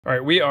All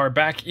right, we are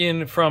back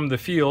in from the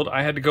field.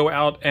 I had to go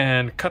out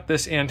and cut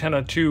this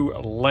antenna to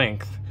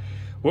length.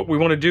 What we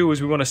want to do is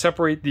we want to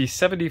separate the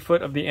 70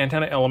 foot of the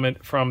antenna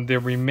element from the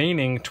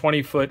remaining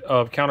 20 foot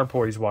of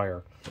counterpoise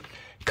wire.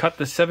 Cut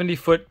the 70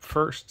 foot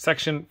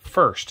section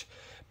first,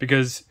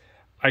 because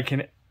I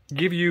can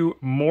give you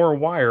more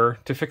wire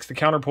to fix the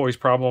counterpoise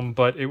problem,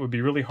 but it would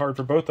be really hard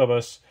for both of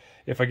us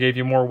if I gave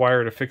you more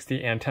wire to fix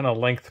the antenna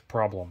length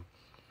problem.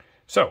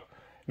 So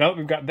now that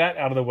we've got that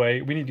out of the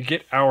way, we need to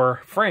get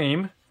our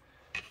frame,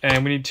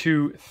 and we need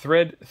to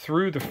thread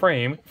through the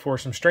frame for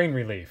some strain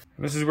relief.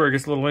 And this is where it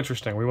gets a little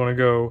interesting. We want to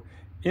go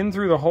in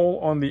through the hole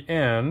on the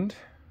end,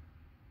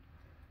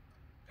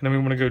 and then we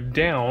want to go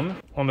down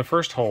on the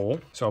first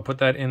hole. So I'll put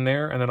that in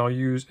there, and then I'll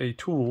use a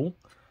tool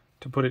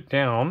to put it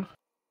down.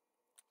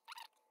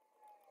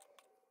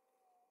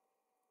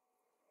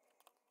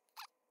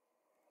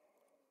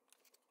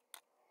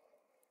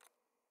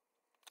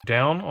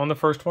 Down on the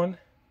first one,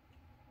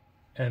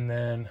 and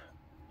then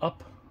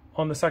up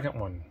on the second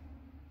one.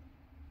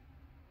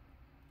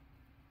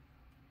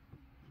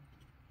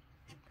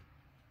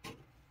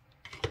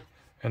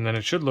 And then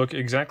it should look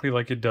exactly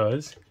like it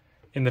does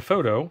in the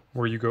photo,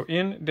 where you go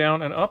in,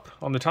 down, and up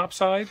on the top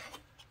side.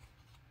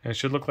 And it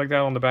should look like that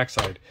on the back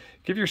side.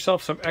 Give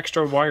yourself some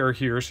extra wire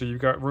here so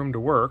you've got room to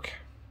work.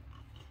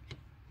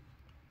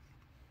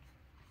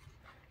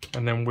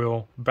 And then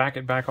we'll back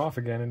it back off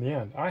again in the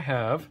end. I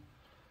have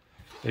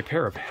a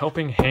pair of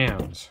helping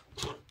hands.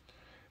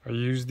 I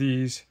use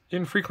these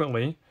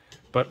infrequently,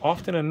 but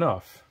often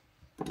enough.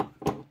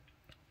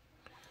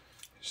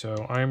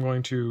 So I'm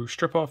going to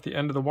strip off the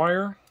end of the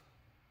wire.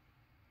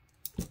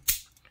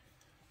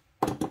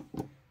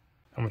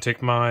 I'm going to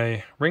take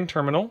my ring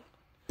terminal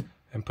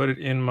and put it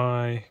in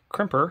my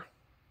crimper.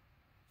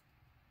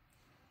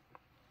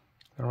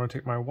 Then I want to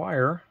take my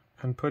wire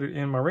and put it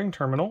in my ring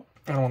terminal,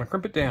 and I want to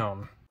crimp it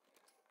down.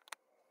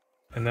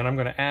 And then I'm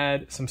going to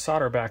add some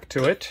solder back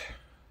to it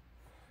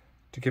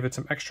to give it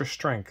some extra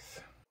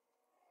strength.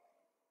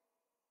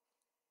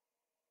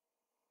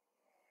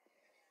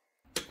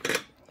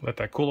 Let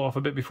that cool off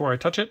a bit before I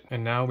touch it,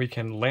 and now we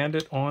can land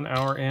it on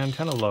our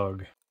antenna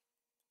lug.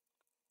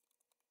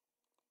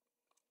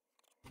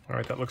 All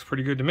right, that looks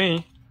pretty good to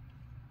me.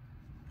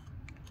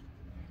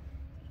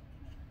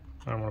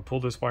 I'm going to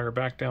pull this wire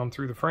back down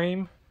through the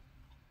frame.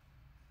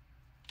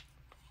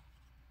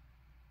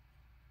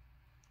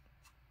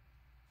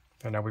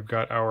 And now we've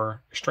got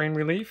our strain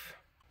relief.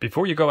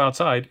 Before you go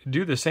outside,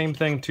 do the same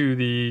thing to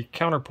the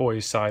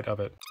counterpoise side of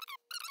it.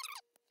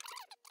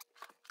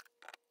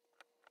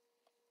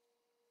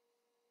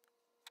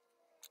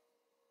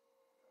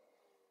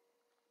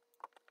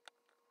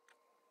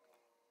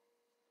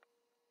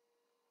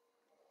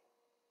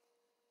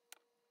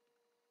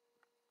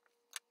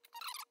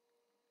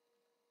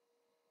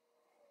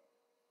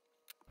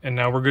 And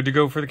now we're good to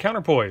go for the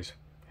counterpoise.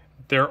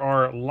 There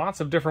are lots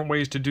of different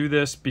ways to do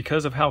this.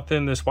 Because of how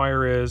thin this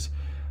wire is,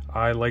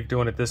 I like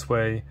doing it this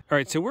way. All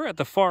right, so we're at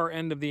the far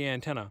end of the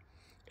antenna,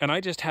 and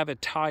I just have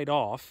it tied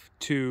off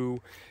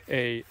to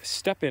a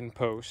step-in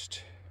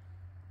post.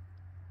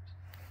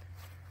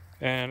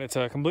 And it's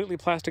a completely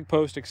plastic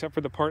post except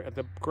for the part at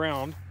the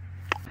ground.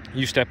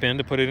 You step in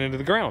to put it into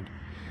the ground.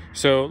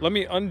 So let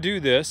me undo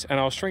this, and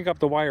I'll shrink up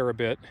the wire a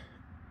bit,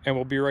 and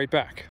we'll be right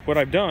back. What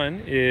I've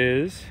done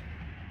is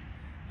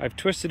I've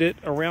twisted it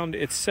around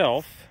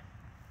itself,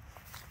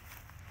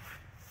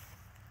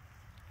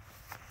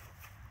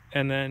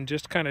 and then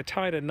just kind of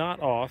tied a knot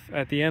off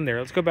at the end there.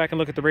 Let's go back and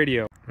look at the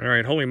radio. All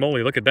right, holy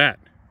moly, look at that.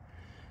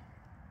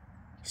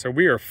 So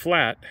we are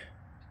flat.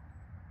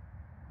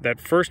 That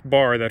first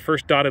bar, that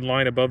first dotted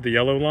line above the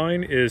yellow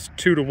line is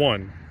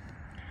 2-to-1.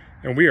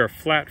 And we are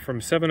flat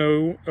from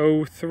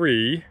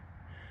 7003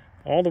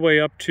 all the way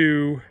up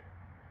to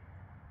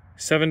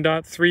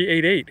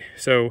 7.388.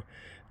 So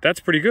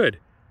that's pretty good.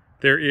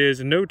 There is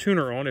no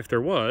tuner on. If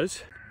there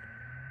was,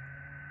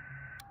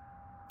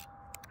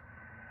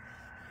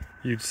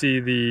 you'd see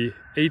the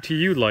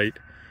ATU light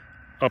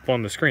up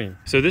on the screen.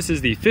 So this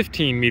is the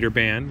 15 meter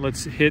band.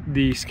 Let's hit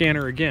the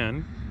scanner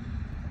again.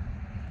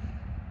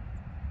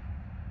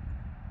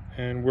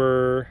 And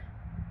we're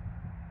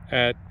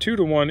at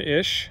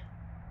 2-to-1-ish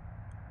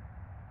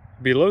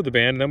below the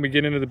band. And then we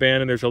get into the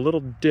band, and there's a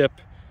little dip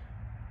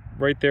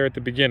right there at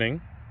the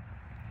beginning.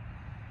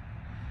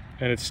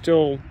 And it's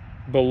still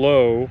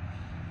below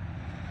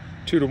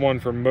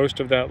 2-to-1 for most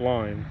of that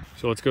line.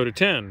 So let's go to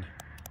 10.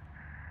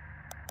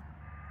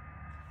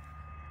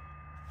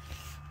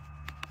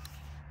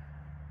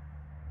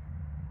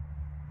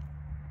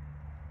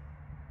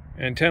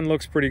 And 10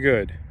 looks pretty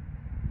good.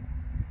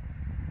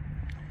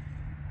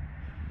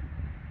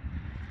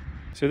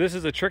 So this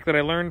is a trick that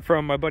I learned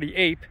from my buddy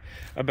Ape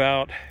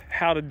about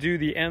how to do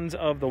the ends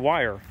of the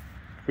wire.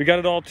 We got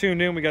it all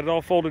tuned in, we got it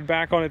all folded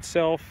back on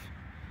itself.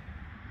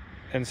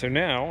 And so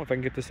now, if I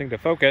can get this thing to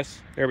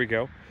focus, there we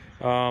go.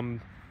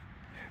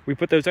 We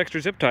put those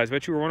extra zip ties. I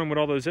bet you were wondering what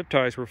all those zip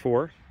ties were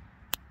for.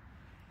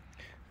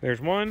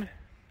 There's one.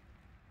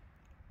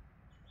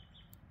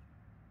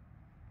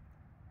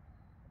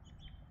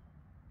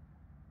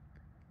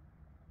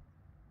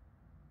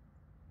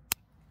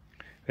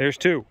 There's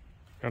 2.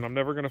 And I'm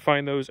never going to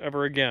find those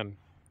ever again.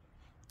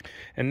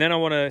 And then I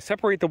want to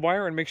separate the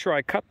wire and make sure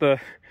I cut the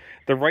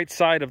right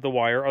side of the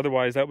wire.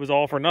 Otherwise, that was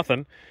all for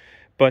nothing.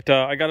 But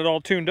I got it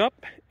all tuned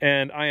up,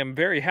 and I am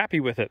very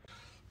happy with it.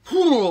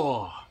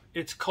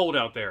 It's cold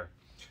out there.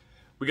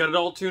 We got it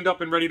all tuned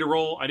up and ready to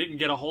roll. I didn't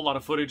get a whole lot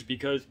of footage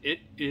because it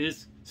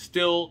is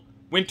still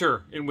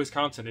winter in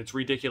Wisconsin. It's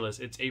ridiculous.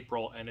 It's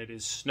April, and it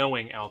is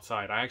snowing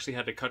outside. I actually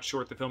had to cut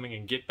short the filming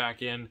and get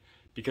back in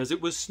because it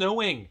was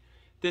snowing.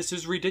 This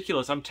is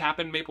ridiculous. I'm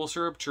tapping maple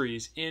syrup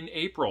trees in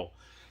April.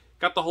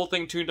 Got the whole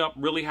thing tuned up,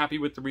 really happy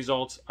with the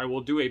results. I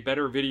will do a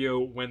better video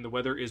when the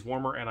weather is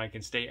warmer and I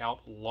can stay out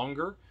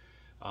longer.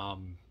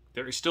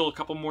 There is still a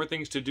couple more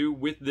things to do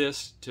with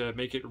this to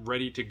make it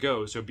ready to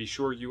go, so be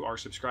sure you are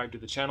subscribed to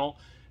the channel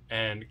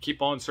and keep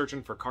on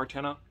searching for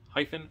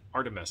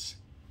CaHRtenna-Artemis.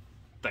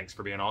 Thanks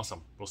for being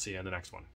awesome. We'll see you in the next one.